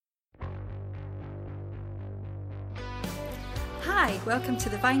Hi, welcome to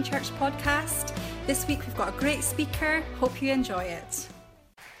the Vine Church podcast. This week we've got a great speaker. Hope you enjoy it.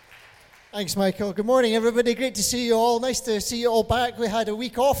 Thanks, Michael. Good morning, everybody. Great to see you all. Nice to see you all back. We had a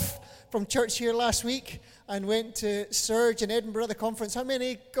week off from church here last week and went to Surge in Edinburgh, the conference. How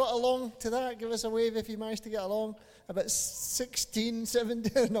many got along to that? Give us a wave if you managed to get along. About 16,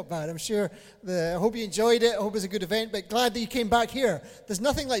 17, not bad. I'm sure. I hope you enjoyed it. I hope it was a good event, but glad that you came back here. There's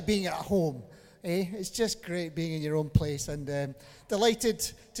nothing like being at home. It's just great being in your own place, and delighted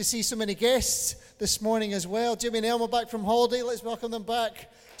to see so many guests this morning as well. Jimmy and Elma back from holiday. Let's welcome them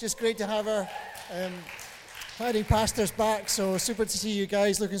back. Just great to have our hiding pastors back, so super to see you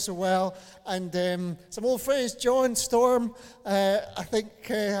guys looking so well. And some old friends, John, Storm, I think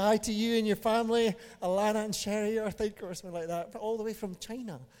hi to you and your family, Alana and Sherry, I think, or something like that, all the way from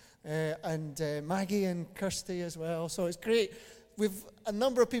China. And Maggie and Kirsty as well. So it's great. We've a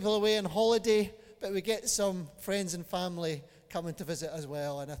number of people away on holiday, but we get some friends and family coming to visit as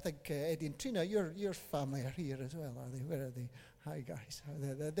well. And I think Eddie and Trina, your family are here as well, are they? Where are they? Hi guys,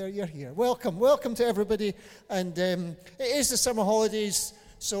 you're here. Welcome to everybody. And it is the summer holidays,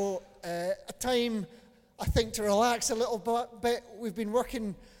 so a time I think to relax a little bit. We've been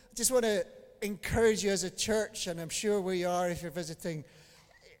working. I just want to encourage you as a church, and I'm sure we are if you're visiting.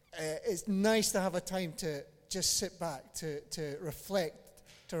 It's nice to have a time to just sit back, to reflect,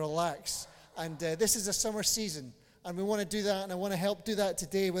 to relax. And this is a summer season, and we want to do that, and I want to help do that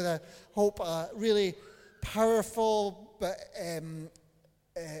today with a really powerful but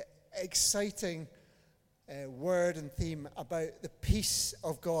exciting word and theme about the peace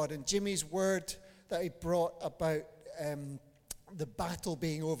of God. And Jimmy's word that he brought about the battle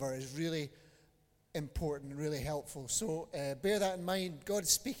being over is really important and really helpful. So bear that in mind. God is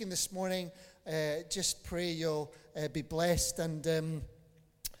speaking this morning. Just pray you'll be blessed. And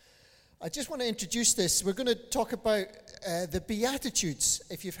I just want to introduce this. We're going to talk about the Beatitudes.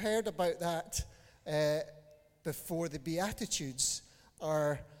 If you've heard about that before, the Beatitudes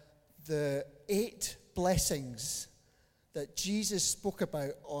are the 8 blessings that Jesus spoke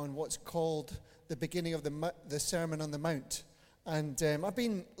about on what's called the beginning of the Sermon on the Mount. And I've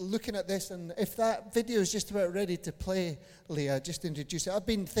been looking at this, and if that video is just about ready to play, Leah, just introduce it. I've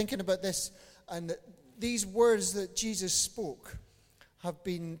been thinking about this, and these words that Jesus spoke have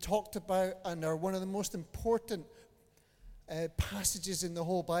been talked about and are one of the most important passages in the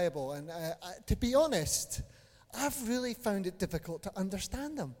whole Bible. And to be honest, I've really found it difficult to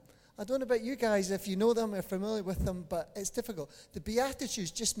understand them. I don't know about you guys, if you know them or familiar with them, but it's difficult. The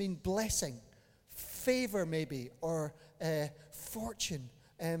Beatitudes just mean blessing, favor maybe, or fortune.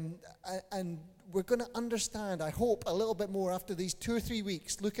 And we're going to understand, I hope, a little bit more after these 2 or 3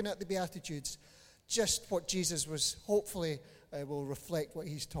 weeks looking at the Beatitudes, just what Jesus was hopefully will reflect what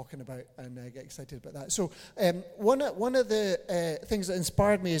he's talking about, and get excited about that. So one of the things that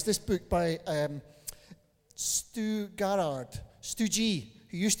inspired me is this book by Stu G,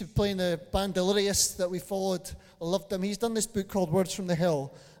 who used to play in the band Delirious that we followed. I loved him. He's done this book called Words from the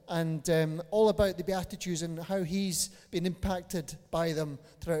Hill, and all about the Beatitudes and how he's been impacted by them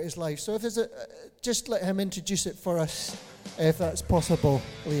throughout his life. So if there's just let him introduce it for us, if that's possible.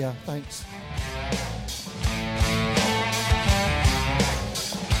 Leah, thanks.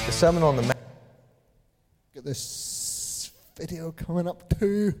 The Sermon on the Mount. Get this video coming up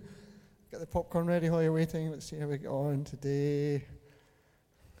too. Get the popcorn ready while you're waiting. Let's see how we get on today.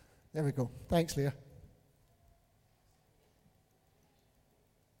 There we go. Thanks, Leah.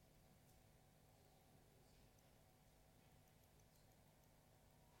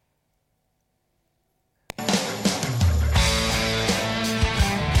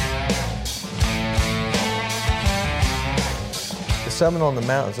 The Sermon on the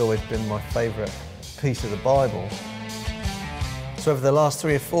Mount has always been my favourite piece of the Bible. So over the last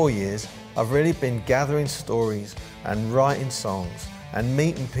 3 or 4 years, I've really been gathering stories and writing songs and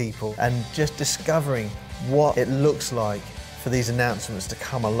meeting people and just discovering what it looks like for these announcements to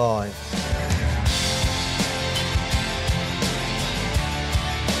come alive.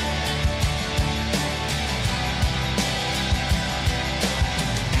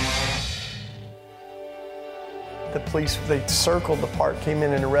 The police, they circled the park, came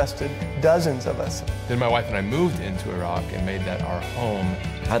in and arrested dozens of us. Then my wife and I moved into Iraq and made that our home.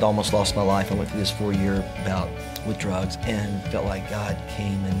 I'd almost lost my life. I went through this 4-year bout with drugs and felt like God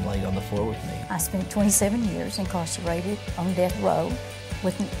came and laid on the floor with me. I spent 27 years incarcerated on death row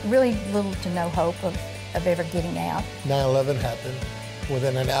with really little to no hope of ever getting out. 9/11 happened.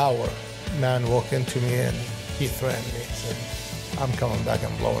 Within an hour, a man walked into me and he threatened me. He said, I'm coming back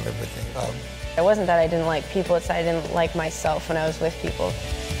and blowing everything up. It wasn't that I didn't like people, it's that I didn't like myself when I was with people.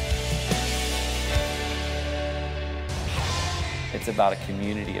 It's about a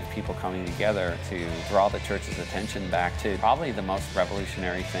community of people coming together to draw the church's attention back to probably the most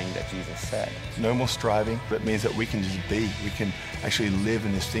revolutionary thing that Jesus said. No more striving, but it means that we can just be. We can actually live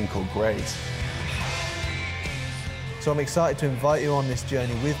in this thing called grace. So I'm excited to invite you on this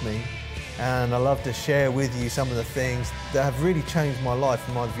journey with me, and I love to share with you some of the things that have really changed my life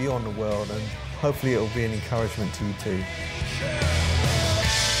and my view on the world, and hopefully it will be an encouragement to you too.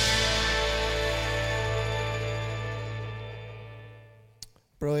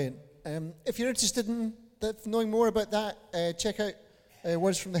 Brilliant. If you're interested in knowing more about that, check out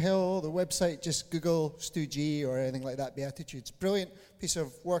Words from the Hill, the website. Just Google Stu G or anything like that, Beatitudes. Brilliant piece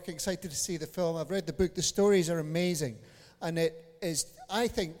of work. Excited to see the film. I've read the book. The stories are amazing. And it is, I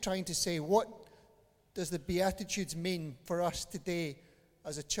think, trying to say, what does the Beatitudes mean for us today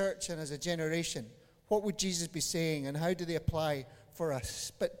as a church and as a generation? What would Jesus be saying, and how do they apply for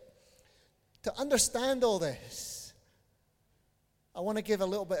us? But to understand all this, I want to give a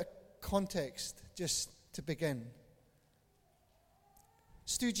little bit of context just to begin.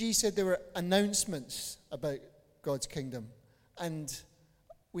 Stu G said there were announcements about God's kingdom. And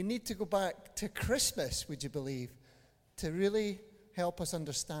we need to go back to Christmas, would you believe, to really help us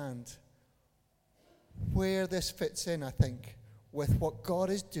understand where this fits in, I think, with what God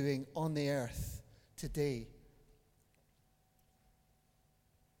is doing on the earth today.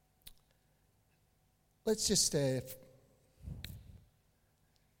 Let's just...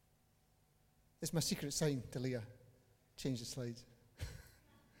 It's my secret sign to Leah. Change the slides.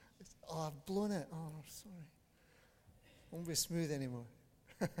 Oh, I've blown it. Oh, sorry. Won't be smooth anymore.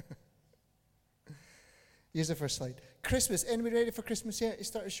 Here's the first slide. Christmas. Anybody ready for Christmas yet? You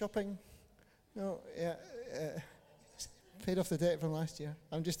started shopping? No? Yeah. Paid off the debt from last year.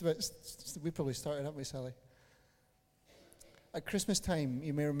 I'm just about... We probably started, haven't we, Sally? At Christmas time,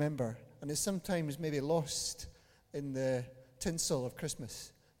 you may remember, and it's sometimes maybe lost in the tinsel of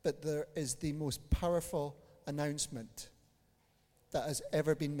Christmas, but there is the most powerful announcement that has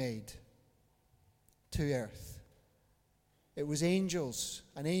ever been made to earth. It was angels.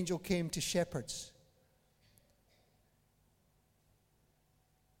 An angel came to shepherds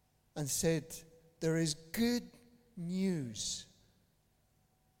and said, there is good news,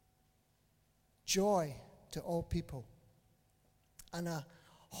 joy to all people. And a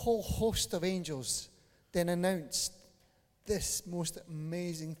whole host of angels then announced this most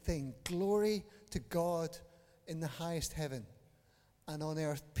amazing thing: glory to God in the highest heaven, and on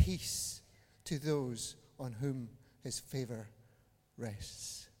earth peace to those on whom his favor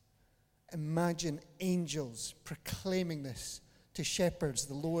rests. Imagine angels proclaiming this to shepherds,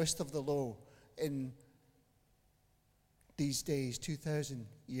 the lowest of the low, in these days, 2,000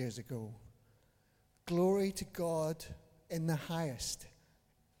 years ago. Glory to God in the highest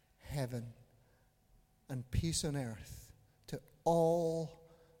heaven, and peace on earth to all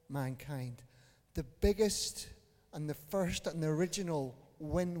mankind. The biggest and the first and the original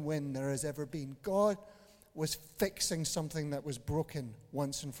win-win there has ever been. God was fixing something that was broken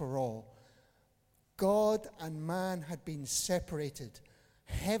once and for all. God and man had been separated.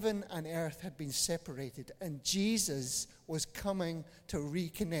 Heaven and earth had been separated, and Jesus was coming to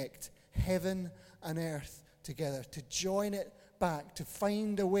reconnect heaven and earth together, to join it back, to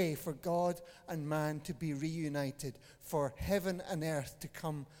find a way for God and man to be reunited, for heaven and earth to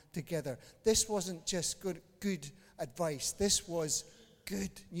come together. This wasn't just good advice. This was good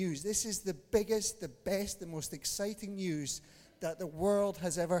news. This is the biggest, the best, the most exciting news that the world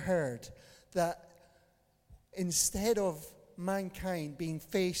has ever heard. That instead of mankind being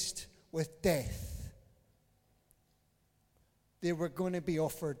faced with death, they were going to be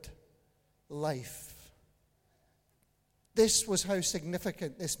offered life. This was how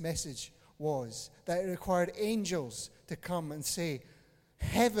significant this message was, that it required angels to come and say,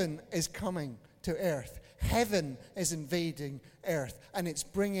 heaven is coming to earth. Heaven is invading earth, and it's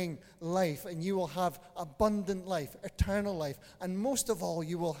bringing life, and you will have abundant life, eternal life, and most of all,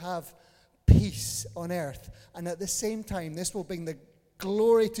 you will have peace on earth. And at the same time, this will bring the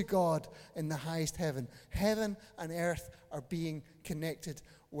glory to God in the highest heaven. Heaven and earth are being connected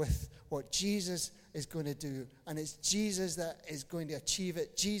with what Jesus is going to do. And it's Jesus that is going to achieve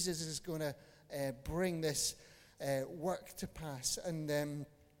it. Jesus is going to bring this work to pass. And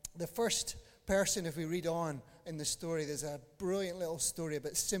the first person, if we read on in the story, there's a brilliant little story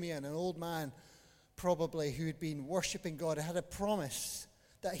about Simeon, an old man probably who had been worshiping God, had a promise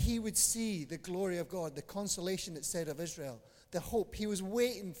that he would see the glory of God, the consolation, it said, of Israel, the hope. He was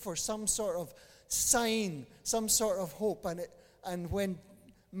waiting for some sort of sign, some sort of hope. And when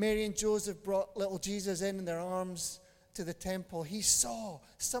Mary and Joseph brought little Jesus in their arms, to the temple, he saw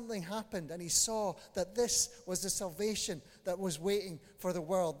something happened, and he saw that this was the salvation that was waiting for the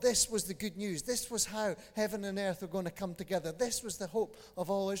world. This was the good news. This was how heaven and earth were going to come together. This was the hope of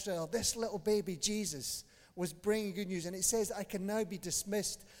all Israel. This little baby, Jesus, was bringing good news. And it says, I can now be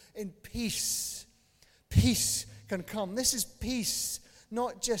dismissed in peace. Peace can come. This is peace,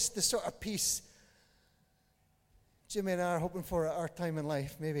 not just the sort of peace Jimmy and I are hoping for at our time in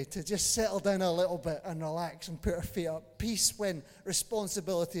life, maybe, to just settle down a little bit and relax and put our feet up. Peace when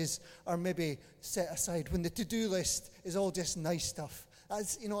responsibilities are maybe set aside, when the to-do list is all just nice stuff. I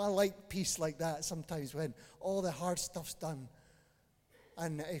like peace like that sometimes, when all the hard stuff's done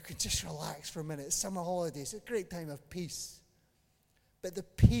and you can just relax for a minute. Summer holidays, it's a great time of peace. But the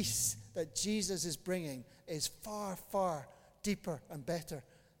peace that Jesus is bringing is far, far deeper and better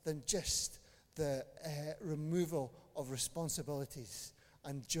than just the removal of responsibilities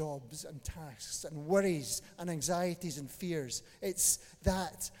and jobs and tasks and worries and anxieties and fears. It's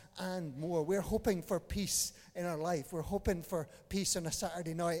that and more. We're hoping for peace in our life. We're hoping for peace on a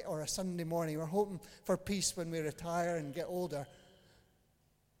Saturday night or a Sunday morning. We're hoping for peace when we retire and get older.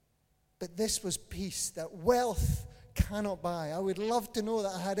 But this was peace that wealth cannot buy. I would love to know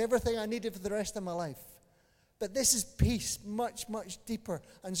that I had everything I needed for the rest of my life. But this is peace, much, much deeper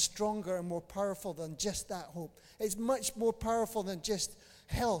and stronger and more powerful than just that hope. It's much more powerful than just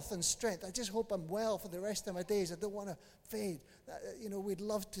health and strength. I just hope I'm well for the rest of my days. I don't want to fade. We'd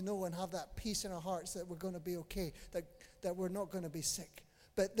love to know and have that peace in our hearts that we're going to be okay, that we're not going to be sick.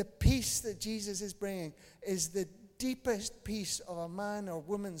 But the peace that Jesus is bringing is the deepest peace of a man or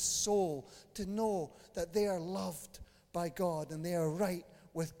woman's soul, to know that they are loved by God and they are right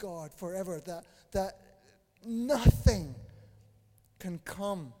with God forever, that nothing can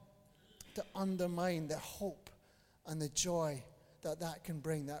come to undermine the hope and the joy that can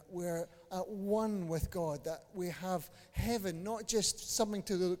bring, that we're at one with God, that we have heaven, not just something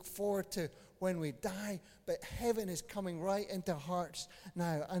to look forward to when we die, but heaven is coming right into hearts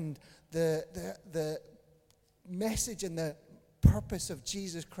now. And the message and the purpose of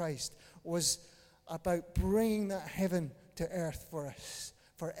Jesus Christ was about bringing that heaven to earth for us,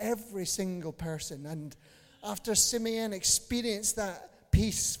 for every single person. And after Simeon experienced that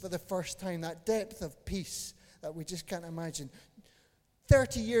peace for the first time, that depth of peace that we just can't imagine,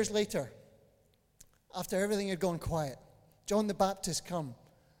 30 years later, after everything had gone quiet, John the Baptist comes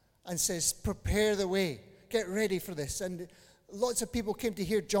and says, prepare the way, get ready for this. And lots of people came to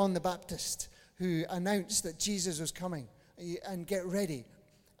hear John the Baptist, who announced that Jesus was coming, and get ready.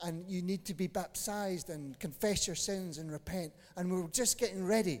 And you need to be baptized and confess your sins and repent. And we were just getting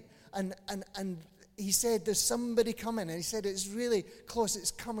ready. And he said, there's somebody coming. And he said, it's really close.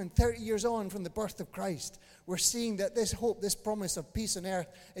 It's coming 30 years on from the birth of Christ. We're seeing that this hope, this promise of peace on earth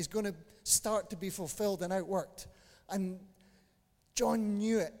is going to start to be fulfilled and outworked. And John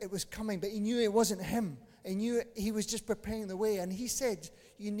knew it was coming, but he knew it wasn't him. He knew he was just preparing the way. And he said,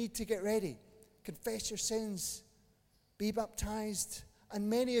 you need to get ready. Confess your sins. Be baptized. And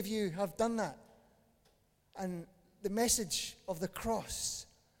many of you have done that. And the message of the cross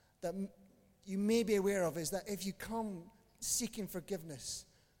that you may be aware of is that if you come seeking forgiveness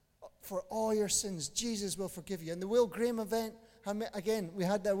for all your sins, Jesus will forgive you. And the Will Graham event, again, we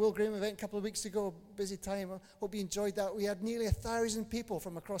had that Will Graham event a couple of weeks ago, busy time. I hope you enjoyed that. We had nearly 1,000 people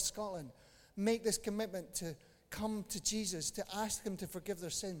from across Scotland make this commitment to come to Jesus, to ask him to forgive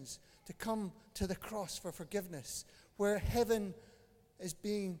their sins, to come to the cross for forgiveness, where heaven is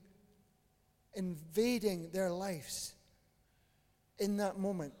invading their lives in that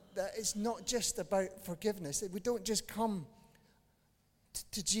moment. That it's not just about forgiveness. We don't just come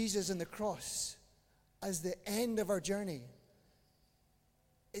to Jesus and the cross as the end of our journey.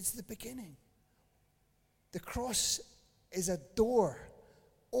 It's the beginning. The cross is a door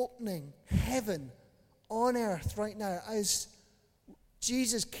opening heaven on earth right now. As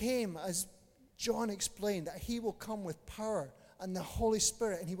Jesus came, as John explained, that he will come with power and the Holy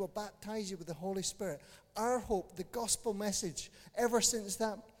Spirit, and he will baptize you with the Holy Spirit. Our hope, the gospel message, ever since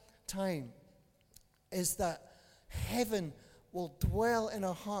that time, is that heaven will dwell in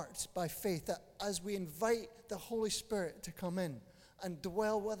our hearts by faith, that as we invite the Holy Spirit to come in and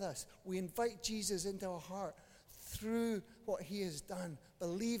dwell with us, we invite Jesus into our heart through what he has done,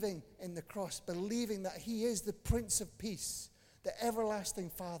 believing in the cross, believing that he is the Prince of Peace, the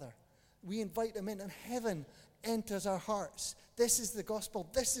everlasting Father. We invite him in, and heaven enters our hearts. This is the gospel.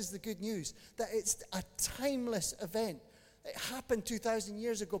 This is the good news, that it's a timeless event. It happened 2,000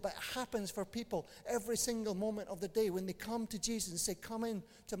 years ago, but it happens for people every single moment of the day when they come to Jesus and say, come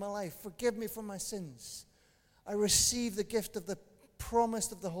into my life, forgive me for my sins. I receive the gift of the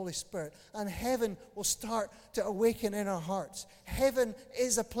promised of the Holy Spirit, and heaven will start to awaken in our hearts. Heaven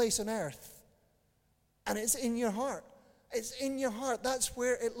is a place on earth, and it's in your heart. It's in your heart. That's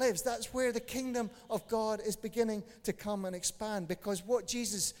where it lives. That's where the kingdom of God is beginning to come and expand, because what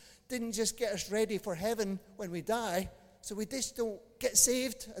Jesus didn't just get us ready for heaven when we die, so we just don't get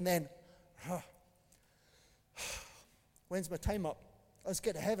saved and then, when's my time up? Let's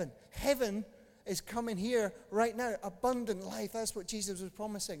get to heaven. Heaven is coming here right now. Abundant life. That's what Jesus was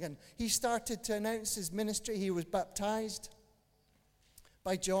promising. And he started to announce his ministry. He was baptized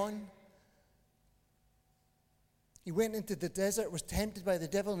by John. He went into the desert, was tempted by the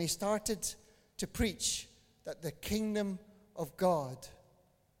devil, and he started to preach that the kingdom of God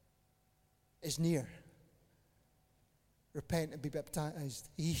is near. Repent and be baptized.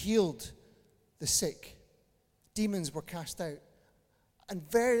 He healed the sick. Demons were cast out. And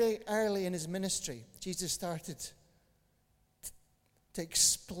very early in his ministry, Jesus started to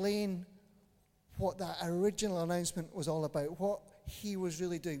explain what that original announcement was all about, what he was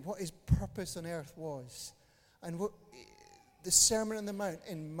really doing, what his purpose on earth was. And what the Sermon on the Mount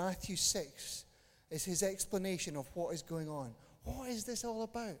in Matthew 6 is his explanation of what is going on. What is this all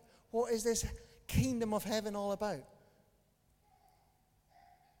about? What is this kingdom of heaven all about?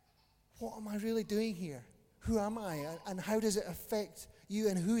 What am I really doing here? Who am I? And how does it affect you?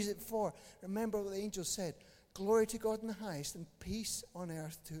 And who is it for? Remember what the angel said. Glory to God in the highest and peace on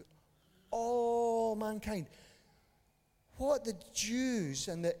earth to all mankind. What the Jews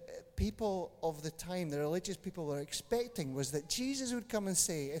and the people of the time, the religious people, were expecting was that Jesus would come and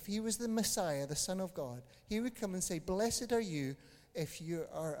say, if he was the Messiah, the Son of God, he would come and say, blessed are you if you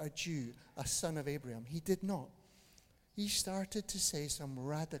are a Jew, a son of Abraham. He did not. He started to say some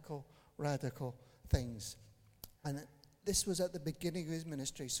radical things. And this was at the beginning of his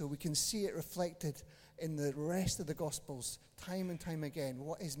ministry, so we can see it reflected in the rest of the Gospels time and time again,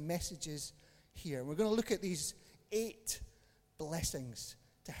 what his message is here. We're going to look at these 8 blessings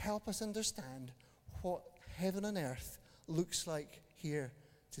to help us understand what heaven and earth looks like here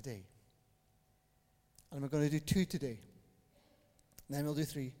today. And we're going to do 2 today. And then we'll do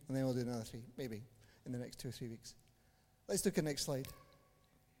 3, and then we'll do another 3, maybe, in the next 2 or 3 weeks. Let's look at the next slide.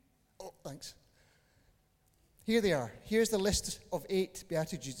 Oh, thanks. Here they are. Here's the list of 8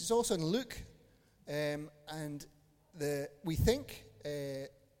 Beatitudes. It's also in Luke, and we think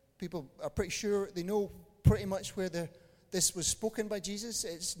people are pretty sure they know pretty much where this was spoken by Jesus.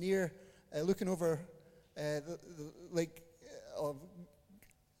 It's near looking over the Lake of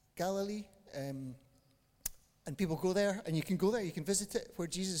Galilee, and people go there, and you can go there, you can visit it, where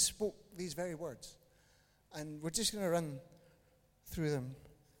Jesus spoke these very words. And we're just going to run through them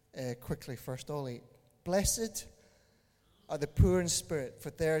quickly first, all 8. Blessed are the poor in spirit, for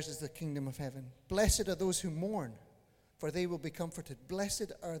theirs is the kingdom of heaven. Blessed are those who mourn, for they will be comforted.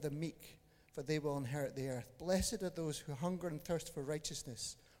 Blessed are the meek, for they will inherit the earth. Blessed are those who hunger and thirst for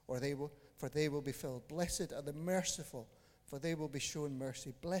righteousness, for they will be filled. Blessed are the merciful, for they will be shown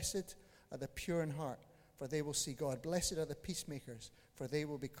mercy. Blessed are the pure in heart, for they will see God. Blessed are the peacemakers, for they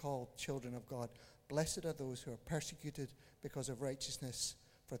will be called children of God. Blessed are those who are persecuted because of righteousness,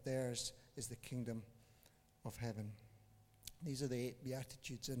 for theirs is the kingdom of heaven. These are the 8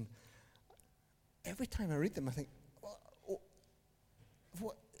 Beatitudes, and every time I read them, I think,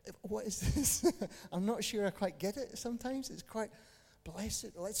 what is this? I'm not sure I quite get it sometimes. It's quite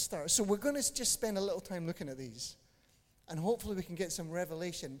blessed. Let's start. So we're going to just spend a little time looking at these, and hopefully we can get some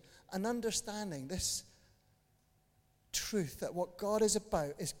revelation and understanding this truth that what God is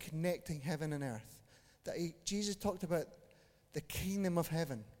about is connecting heaven and earth. That Jesus talked about the kingdom of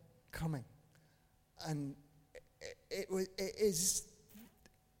heaven coming. And it is,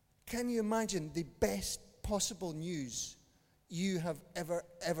 can you imagine the best possible news you have ever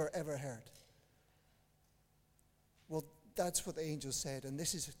heard? Well, that's what the angel said, and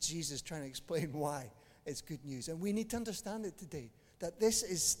this is Jesus trying to explain why it's good news. And we need to understand it today, that this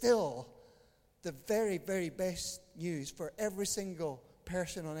is still the very, very best news for every single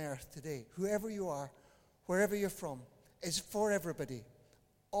person on earth today. Whoever you are, wherever you're from, is for everybody,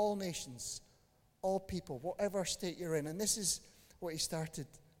 all nations, all people, whatever state you're in. And this is what he started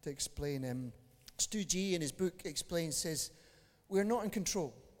to explain. Stu G in his book explains, says, we're not in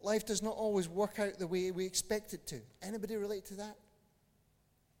control. Life does not always work out the way we expect it to. Anybody relate to that?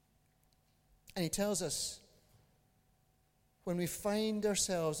 And he tells us, when we find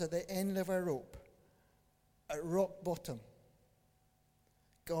ourselves at the end of our rope, at rock bottom,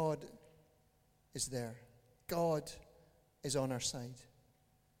 God is there. God is on our side.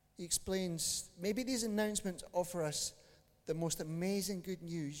 He explains, maybe these announcements offer us the most amazing good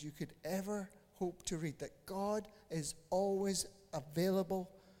news you could ever hope to read, that God is always available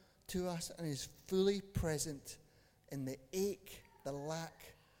to us and is fully present in the ache, the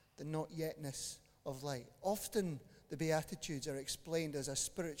lack, the not yetness of light. Often the Beatitudes are explained as a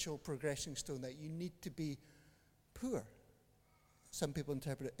spiritual progression stone, that you need to be poor. Some people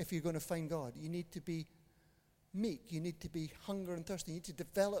interpret it. If you're going to find God, you need to be meek. You need to be hunger and thirsty. You need to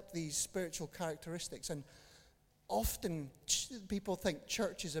develop these spiritual characteristics. And often people think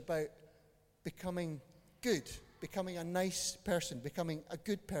church is about becoming good, becoming a nice person, becoming a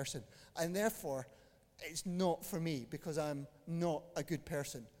good person. And therefore, it's not for me because I'm not a good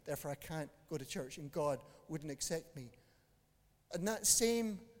person. Therefore, I can't go to church and God wouldn't accept me. And that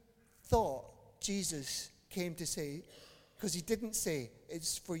same thought Jesus came to say, because he didn't say,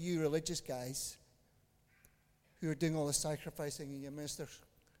 it's for you religious guys who are doing all the sacrificing and your minister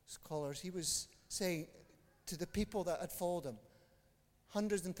scholars. He was saying to the people that had followed him,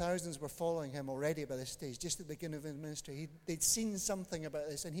 hundreds and thousands were following him already by this stage, just at the beginning of his ministry. They'd seen something about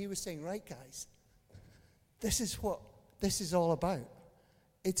this, and he was saying, right, guys, this is what this is all about.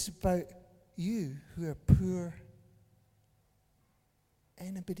 It's about you who are poor.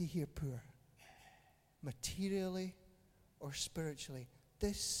 Anybody here poor? Materially or spiritually?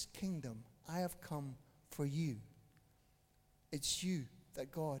 This kingdom, I have come for you. It's you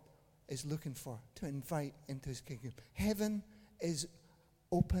that God is looking for, to invite into his kingdom. Heaven is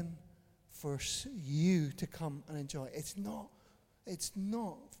open for you to come and enjoy. It's not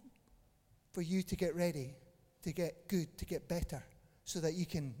for you to get ready, to get good, to get better, so that you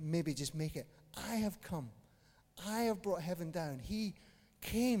can maybe just make it. I have come. I have brought heaven down. He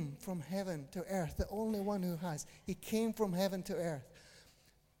came from heaven to earth, the only one who has. He came from heaven to earth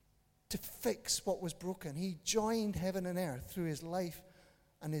to fix what was broken. He joined heaven and earth through his life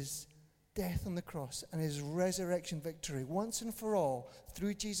and his death on the cross and his resurrection victory. Once and for all,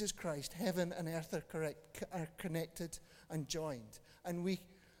 through Jesus Christ, heaven and earth are connected and joined. And we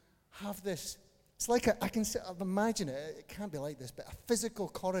have this, it's like imagine it, it can't be like this, but a physical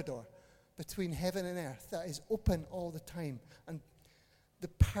corridor between heaven and earth that is open all the time. And the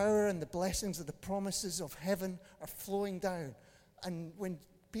power and the blessings of the promises of heaven are flowing down. And when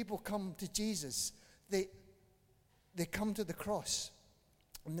people come to Jesus, they come to the cross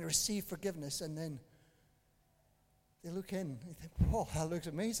and they receive forgiveness, and then they look in and they think, "Whoa, that looks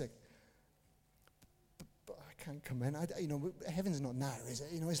amazing." But I can't come in. Heaven's not now, is it?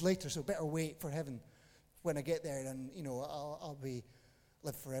 It's later, so better wait for heaven. When I get there, and I'll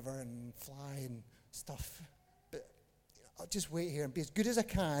live forever and fly and stuff. But I'll just wait here and be as good as I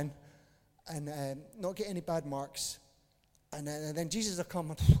can, and not get any bad marks. And then Jesus will come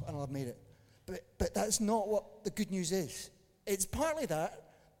and I'll have made it. But that's not what the good news is. It's partly that,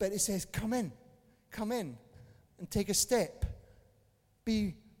 but it says, come in and take a step.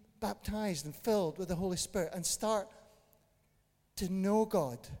 Be baptized and filled with the Holy Spirit and start to know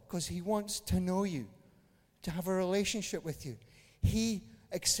God, because he wants to know you, to have a relationship with you. He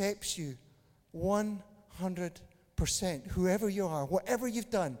accepts you 100%, whoever you are, whatever you've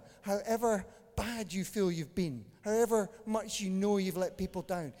done, however bad you feel you've been, however much you know you've let people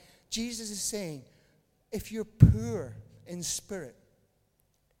down. Jesus is saying, if you're poor in spirit,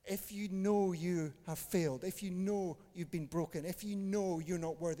 if you know you have failed, if you know you've been broken, if you know you're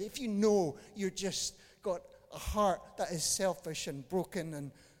not worthy, if you know you're just got a heart that is selfish and broken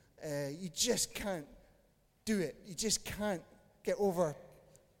and you just can't do it, you just can't get over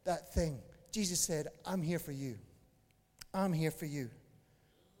that thing, Jesus said, I'm here for you. I'm here for you.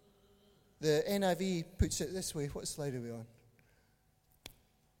 The NIV puts it this way. What slide are we on?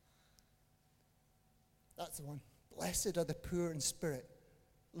 That's the one. Blessed are the poor in spirit.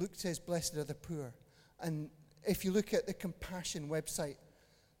 Luke says, blessed are the poor. And if you look at the Compassion website,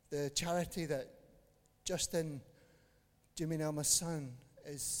 the charity that Justin, Jimmy and Elma's son,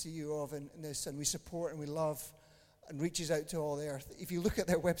 is CEO of in this, and we support and we love and reaches out to all the earth. If you look at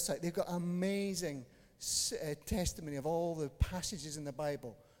their website, they've got amazing testimony of all the passages in the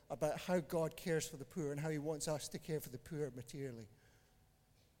Bible about how God cares for the poor and how he wants us to care for the poor materially.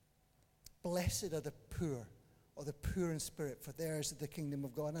 Blessed are the poor, or the poor in spirit, for theirs is the kingdom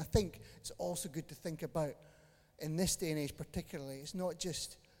of God. And I think it's also good to think about, in this day and age particularly, it's not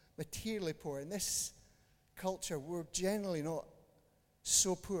just materially poor. In this culture, we're generally not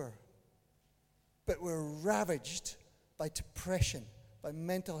so poor, but we're ravaged by depression, by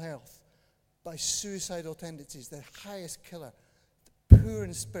mental health, by suicidal tendencies, the highest killer. The poor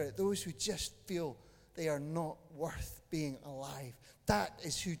in spirit, those who just feel they are not worth being alive. That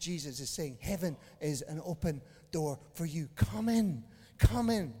is who Jesus is saying. Heaven is an open door for you. Come in, come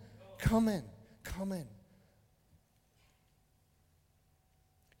in, come in, come in.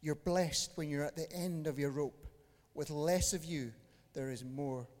 You're blessed when you're at the end of your rope, with less of you there is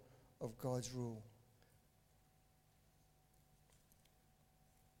more of God's rule.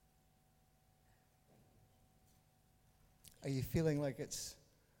 Are you feeling like it's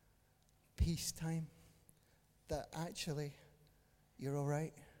peacetime? That actually you're all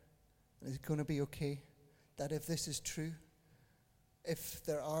right and it's going to be okay? That if this is true, if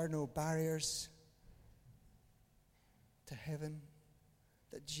there are no barriers to heaven,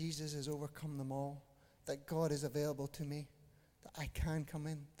 that Jesus has overcome them all, that God is available to me, that I can come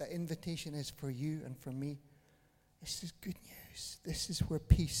in, that invitation is for you and for me. This is good news. This is where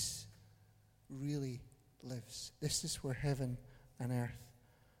peace really lives. This is where heaven and earth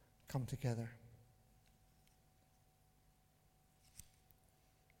come together.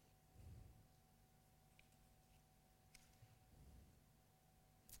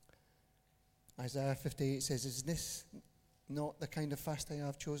 Isaiah 58 says, "Is this not the kind of fasting I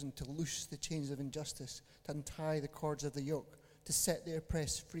have chosen, to loose the chains of injustice, to untie the cords of the yoke, to set the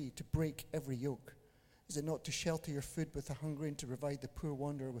oppressed free, to break every yoke? Is it not to shelter your food with the hungry and to provide the poor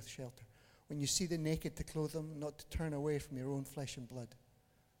wanderer with shelter? When you see the naked, to clothe them, not to turn away from your own flesh and blood."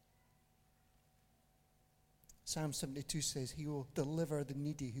 Psalm 72 says, "He will deliver the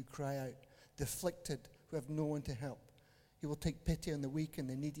needy who cry out, the afflicted who have no one to help. He will take pity on the weak and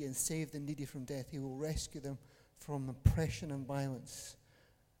the needy and save the needy from death. He will rescue them from oppression and violence."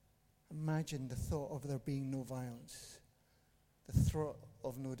 Imagine the thought of there being no violence, the thought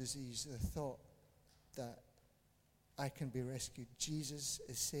of no disease, the thought that I can be rescued. Jesus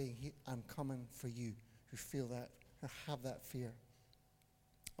is saying, I'm coming for you who feel that, who have that fear.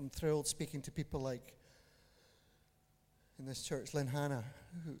 I'm thrilled speaking to people like in this church, Lynn Hanna,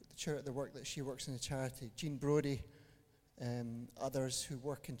 the work that she works in the charity, Jean Brodie, others who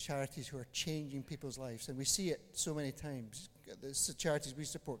work in charities who are changing people's lives. And we see it so many times. The charities we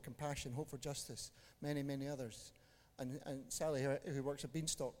support, Compassion, Hope for Justice, many, many others. And Sally, who works at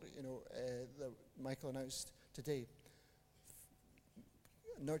Beanstalk, that Michael announced today,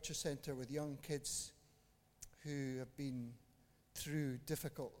 a nurture centre with young kids who have been through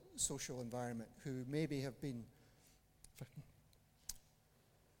difficult social environment, who maybe have been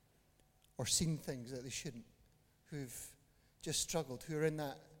or seen things that they shouldn't, who've just struggled, who are in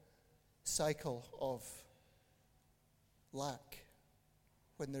that cycle of lack,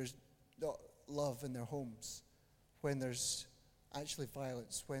 when there's not love in their homes, when there's actually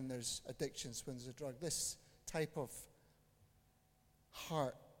violence, when there's addictions, when there's a drug. This type of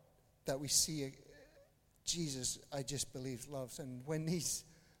heart that we see Jesus, I just believe, loves. And when these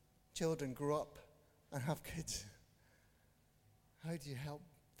children grow up and have kids, how do you help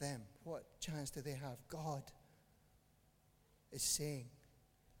them? What chance do they have? God is saying,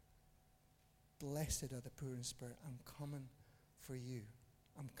 blessed are the poor in spirit. I'm coming for you.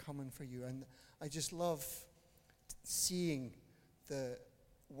 I'm coming for you. And I just love seeing the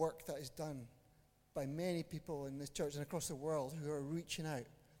work that is done by many people in this church and across the world who are reaching out.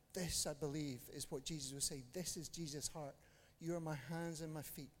 This, I believe, is what Jesus would say. This is Jesus' heart. You are my hands and my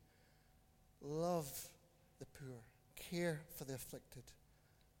feet. Love the poor. Care for the afflicted.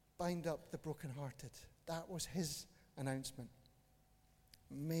 Bind up the brokenhearted. That was his announcement.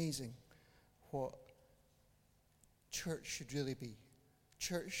 Amazing what church should really be.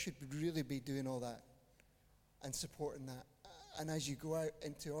 Church should really be doing all that and supporting that. And as you go out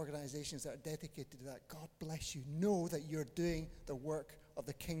into organizations that are dedicated to that, God bless you. Know that you're doing the work of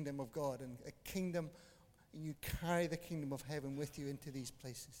the kingdom of God, and a kingdom, and you carry the kingdom of heaven with you into these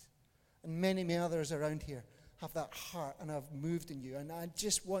places. And many, many others around here have that heart and have moved in you. And I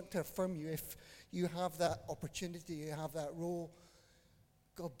just want to affirm you, if you have that opportunity, you have that role,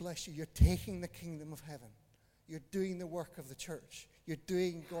 God bless you. You're taking the kingdom of heaven. You're doing the work of the church. You're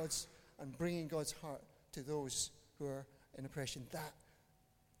doing God's and bringing God's heart to those who are in oppression. That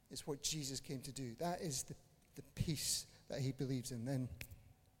is what Jesus came to do. That is the peace that he believes in. Then,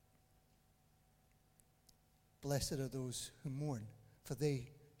 blessed are those who mourn, for they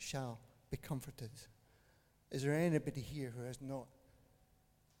shall be comforted. Is there anybody here who has not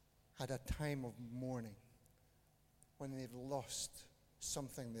had a time of mourning when they've lost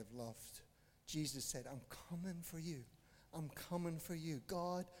something they've loved? Jesus said, I'm coming for you. I'm coming for you.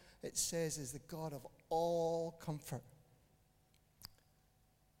 God, it says, is the God of all comfort.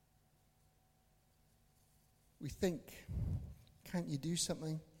 We think, can't you do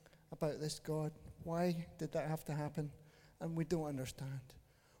something about this, God? Why did that have to happen? And we don't understand.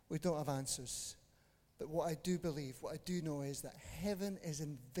 We don't have answers. But what I do believe, what I do know is that heaven is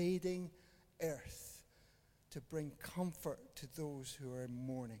invading earth to bring comfort to those who are in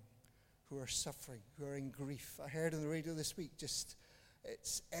mourning, who are suffering, who are in grief. I heard on the radio this week just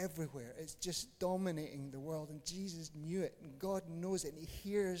It's everywhere. It's just dominating the world. And Jesus knew it. And God knows it. And he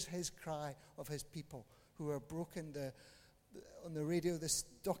hears his cry of his people who are broken. On the radio, this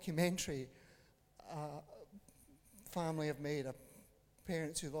documentary family have made,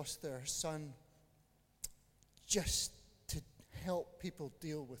 parents who lost their son, just to help people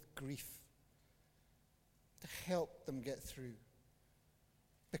deal with grief, to help them get through.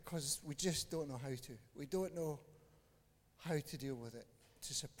 Because we just don't know how to. We don't know how to deal with it,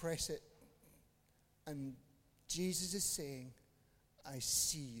 to suppress it. And Jesus is saying, I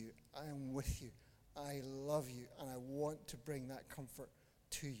see you, I am with you, I love you, and I want to bring that comfort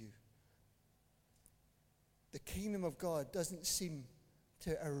to you. The kingdom of God doesn't seem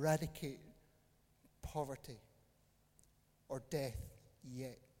to eradicate poverty or death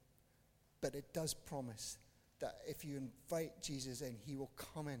yet, but it does promise that if you invite Jesus in, he will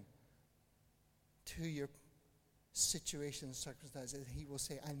come in to your situation, circumstances. He will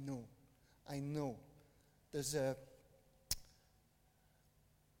say, I know. There's an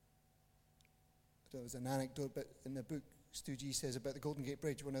anecdote, but in the book, Stu G says about the Golden Gate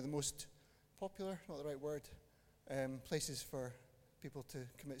Bridge, one of the most popular, not the right word, places for people to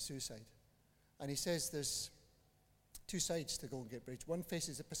commit suicide. And he says there's two sides to the Golden Gate Bridge. One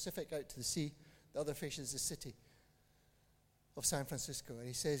faces the Pacific out to the sea, the other faces the city of San Francisco. And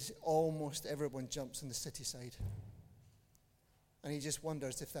he says almost everyone jumps on the city side. And he just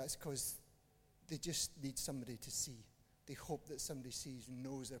wonders if that's because they just need somebody to see. They hope that somebody sees and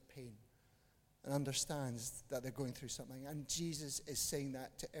knows their pain and understands that they're going through something. And Jesus is saying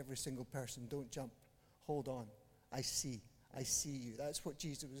that to every single person. Don't jump. Hold on. I see you. That's what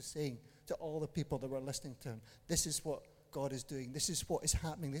Jesus was saying to all the people that were listening to him. This is what God is doing. This is what is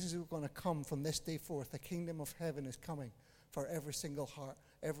happening. This is what's going to come from this day forth. The kingdom of heaven is coming for every single heart,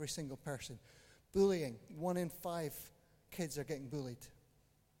 every single person. Bullying. 1 in 5 kids are getting bullied.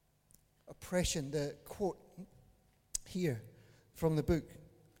 Oppression. The quote here from the book.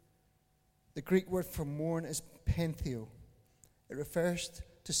 The Greek word for mourn is pentheo. It refers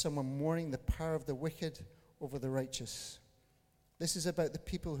to someone mourning the power of the wicked over the righteous. This is about the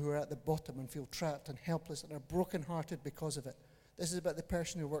people who are at the bottom and feel trapped and helpless and are brokenhearted because of it. This is about the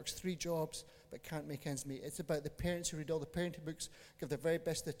person who works 3 jobs but can't make ends meet. It's about the parents who read all the parenting books, give their very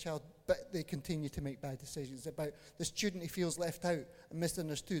best to their child, but they continue to make bad decisions. It's about the student who feels left out and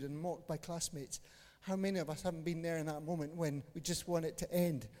misunderstood and mocked by classmates. How many of us haven't been there in that moment when we just want it to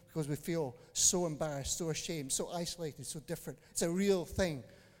end because we feel so embarrassed, so ashamed, so isolated, so different? It's a real thing,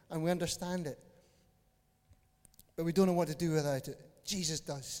 and we understand it. But we don't know what to do without it. Jesus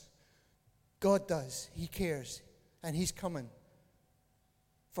does. God does. He cares. And he's coming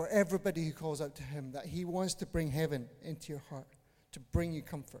for everybody who calls out to him, that he wants to bring heaven into your heart, to bring you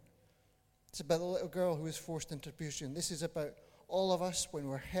comfort. It's about the little girl who was forced into abuse. This is about all of us when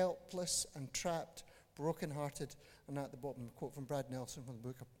we're helpless and trapped, brokenhearted, and at the bottom. A quote from Brad Nelson from the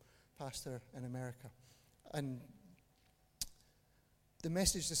book, a pastor in America. And the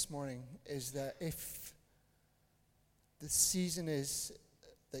message this morning is that if the season is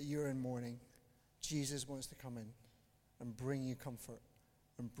that you're in mourning, Jesus wants to come in and bring you comfort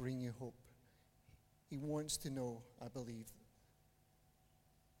and bring you hope. He wants to know, I believe,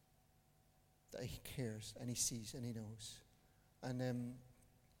 that he cares and he sees and he knows. And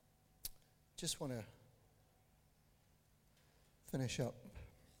just want to finish up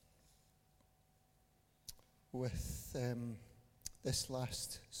with this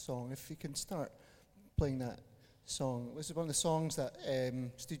last song. If you can start playing that song. This is one of the songs that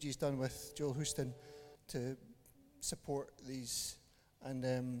Stooge's done with Joel Houston to support these,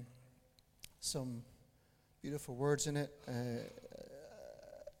 and some beautiful words in it.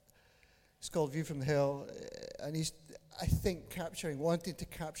 It's called View from the Hill, and he's, I think, wanting to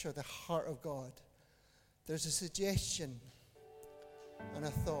capture the heart of God. There's a suggestion and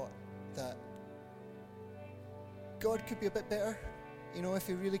a thought that God could be a bit better, if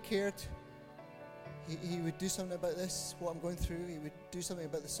he really cared. He would do something about this, what I'm going through. He would do something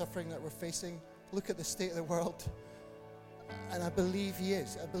about the suffering that we're facing. Look at the state of the world. And I believe he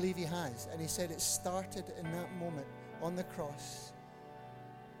is. I believe he has. And he said it started in that moment on the cross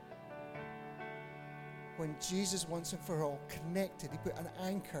when Jesus once and for all connected. He put an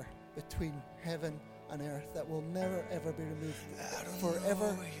anchor between heaven and earth that will never ever be removed.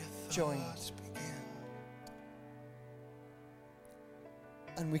 Forever joined.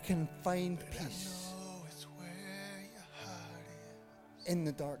 And we can find peace in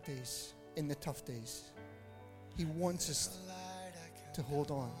the dark days, in the tough days. He wants us to hold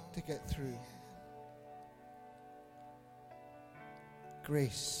on, to get through.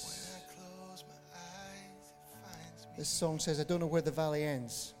 Grace. This song says, I don't know where the valley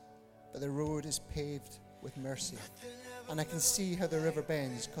ends, but the road is paved with mercy. And I can see how the river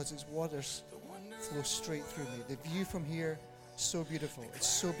bends because its waters flow straight through me. The view from here is so beautiful. It's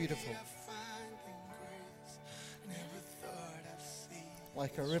so beautiful.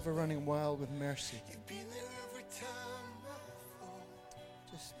 Like a river running wild with mercy.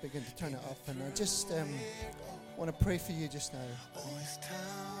 Just begin to turn it up, and I just want to pray for you just now. If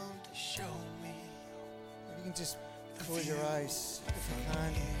you can just close your eyes, if you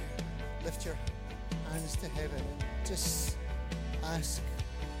can, lift your hands to heaven and just ask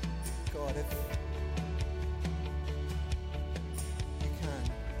God if you can.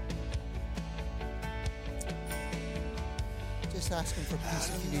 Just ask Him for peace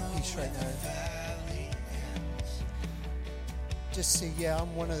if you need peace right now. Just say, yeah,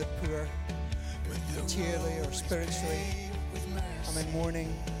 I'm one of the poor, materially or spiritually. I'm in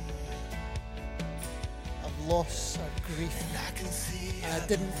mourning. I've lost, I've grief. And I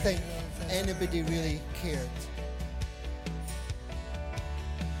didn't think anybody really cared.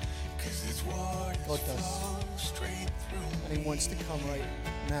 God does. And He wants to come right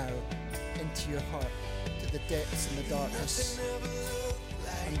now into your heart, to the depths and the darkness,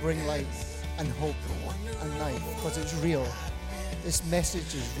 and bring light and hope and life, because it's real. This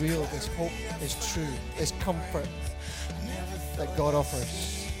message is real. This hope is true. This comfort that God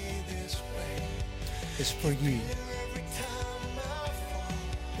offers is for you.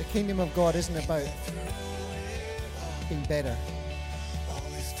 The kingdom of God isn't about being better.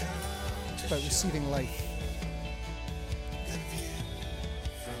 It's about receiving life.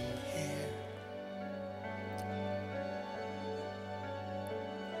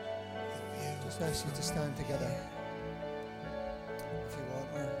 Just ask you to stand together. If you want,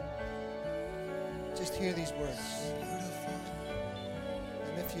 or just hear these words.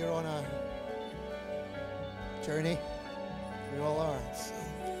 And if you're on a journey, we all are,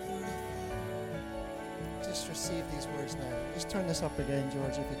 just receive these words now. Just turn this up again,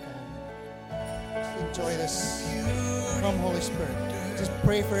 George, if you can. Just enjoy this. Come, Holy Spirit. Just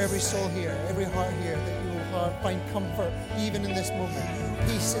pray for every soul here, every heart here, that you will find comfort even in this moment.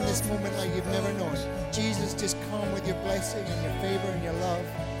 Peace in this moment like you've never known. Jesus, just come with your blessing and your favor and your love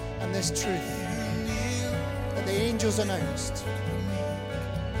and this truth that the angels announced.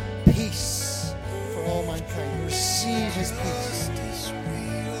 Peace for all mankind. Receive His peace.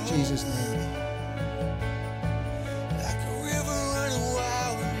 In Jesus' name.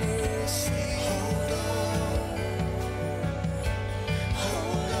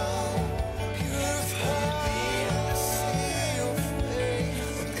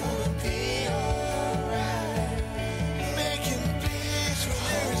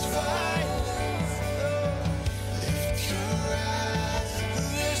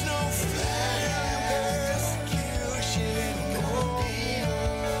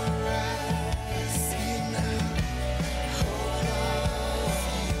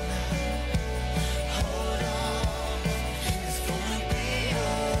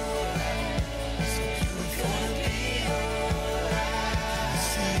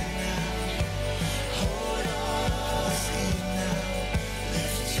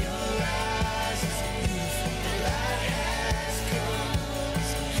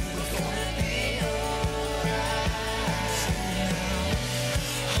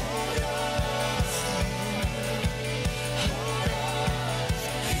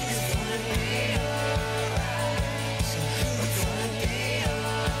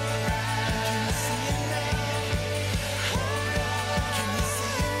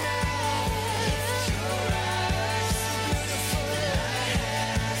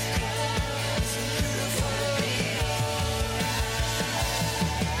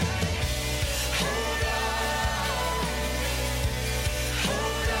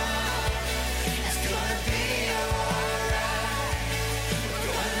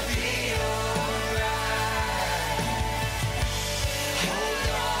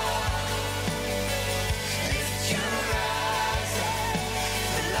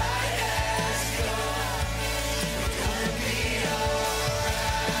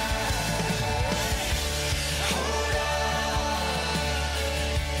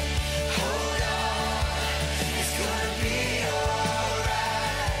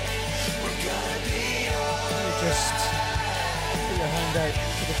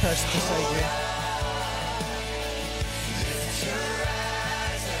 Person beside you.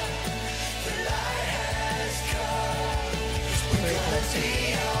 Just pray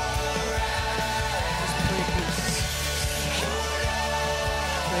blessing. Just pray peace.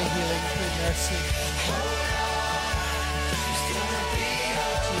 Pray healing. Pray mercy.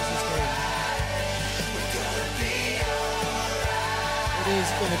 In Jesus' name. is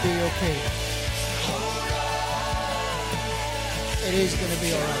going to be okay. It is going to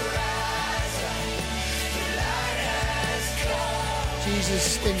be all right.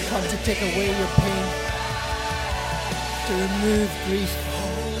 Jesus didn't come to take away your pain, to remove grief.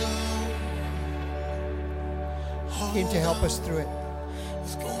 He came to help us through it,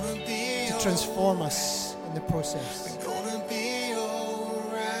 to transform us in the process,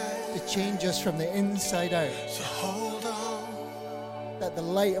 to change us from the inside out, that the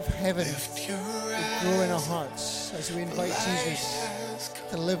light of heaven would grow in our hearts as we invite Jesus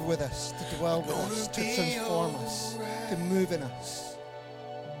to live with us, to dwell with us, to transform us, to move in us.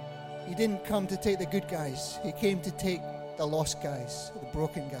 He didn't come to take the good guys. He came to take the lost guys, the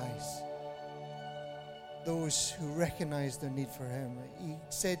broken guys, those who recognize their need for him. He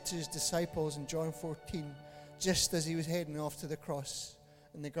said to his disciples in John 14, just as he was heading off to the cross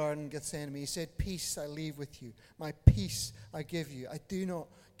in the Garden of Gethsemane, he said, peace I leave with you. My peace I give you. I do not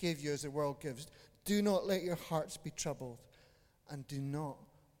give you as the world gives. Do not let your hearts be troubled, and do not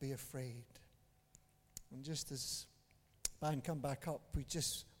be afraid. And just as band come back up, we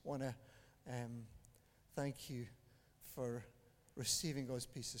just want to thank you for receiving God's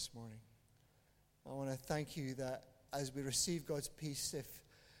peace this morning. I want to thank you that as we receive God's peace, if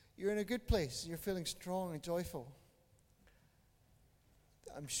you're in a good place, you're feeling strong and joyful,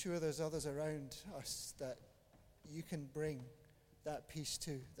 I'm sure there's others around us that you can bring that peace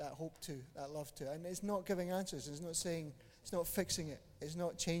to, that hope to, that love to. And it's not giving answers. It's not saying, it's not fixing it. It's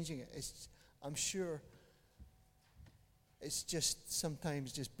not changing it. I'm sure it's just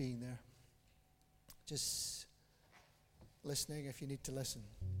sometimes just being there. Just listening if you need to listen.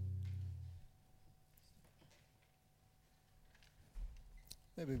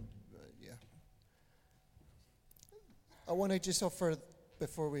 Maybe, yeah. I want to just offer,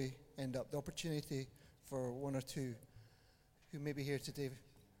 before we end up, the opportunity for one or two who may be here today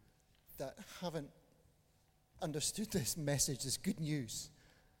that haven't understood this message, this good news,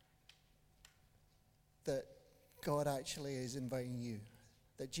 that God actually is inviting you,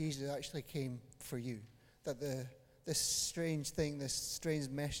 that Jesus actually came for you, that this strange thing, this strange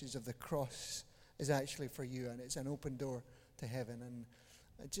message of the cross is actually for you, and it's an open door to heaven. And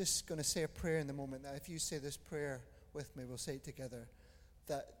I'm just going to say a prayer in the moment, that if you say this prayer with me, we'll say it together,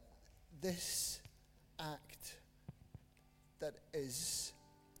 that this act that is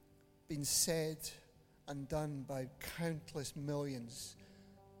being said and done by countless millions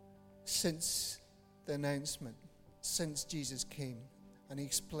since the announcement, since Jesus came and he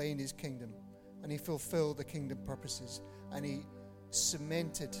explained his kingdom and he fulfilled the kingdom purposes and he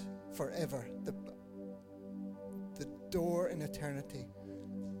cemented forever the door in eternity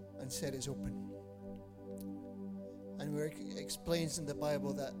and said it's open. And it explains in the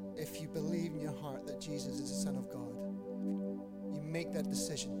Bible that if you believe in your heart that Jesus is the Son of God, you make that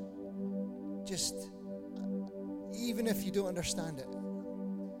decision. Just, even if you don't understand it,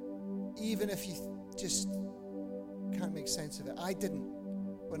 even if you just can't make sense of it. I didn't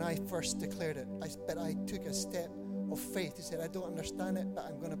when I first declared it, but I took a step of faith. He said, I don't understand it, but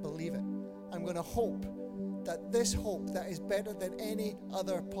I'm going to believe it. I'm going to hope that this hope that is better than any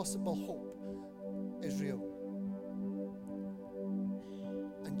other possible hope is real.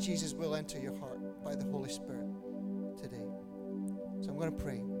 And Jesus will enter your heart by the Holy Spirit today. So I'm going to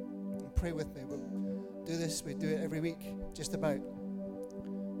pray. And pray with me. We'll do this. We do it every week, just about.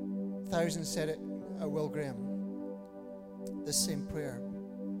 Thousands said it at Will Graham. This same prayer.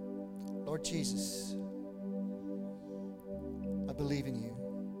 Lord Jesus, I believe in you.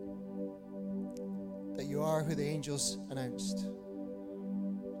 That you are who the angels announced.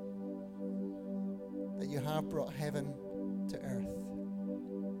 That you have brought heaven to earth.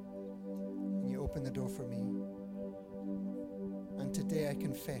 And you opened the door for me. And today I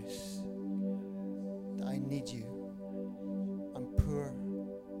confess that I need you. I'm poor.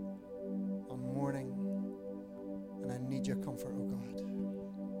 I'm mourning. And I need your comfort, oh God.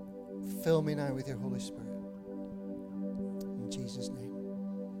 Fill me now with your Holy Spirit. In Jesus' name.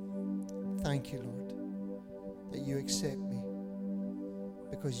 Thank you, Lord, that you accept me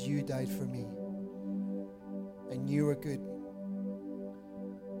because you died for me. And you were good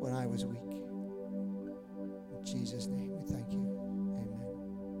when I was weak. In Jesus' name, we thank you. Amen.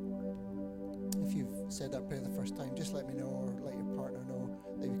 If you've said that prayer the first time, just let me know, or let your partner know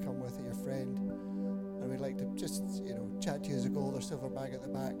that you come with, or your friend. And we'd like to just, chat to you. There's a gold or silver bag at the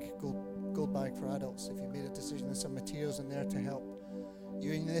back, gold bag for adults. If you've made a decision, there's some materials in there to help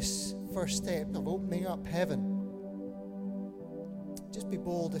you in this first step of opening up heaven. Just be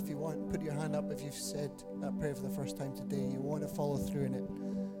bold if you want. Put your hand up if you've said that prayer for the first time today. You want to follow through in it.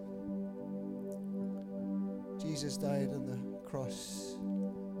 Jesus died on the cross.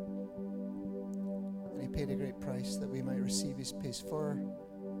 And he paid a great price that we might receive his peace. For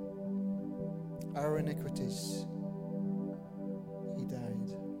our iniquities, he died,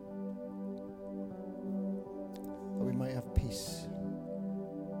 that we might have peace.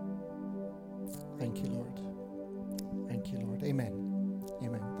 Thank you, Lord. Thank you, Lord. Amen.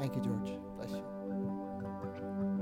 Amen. Thank you, George.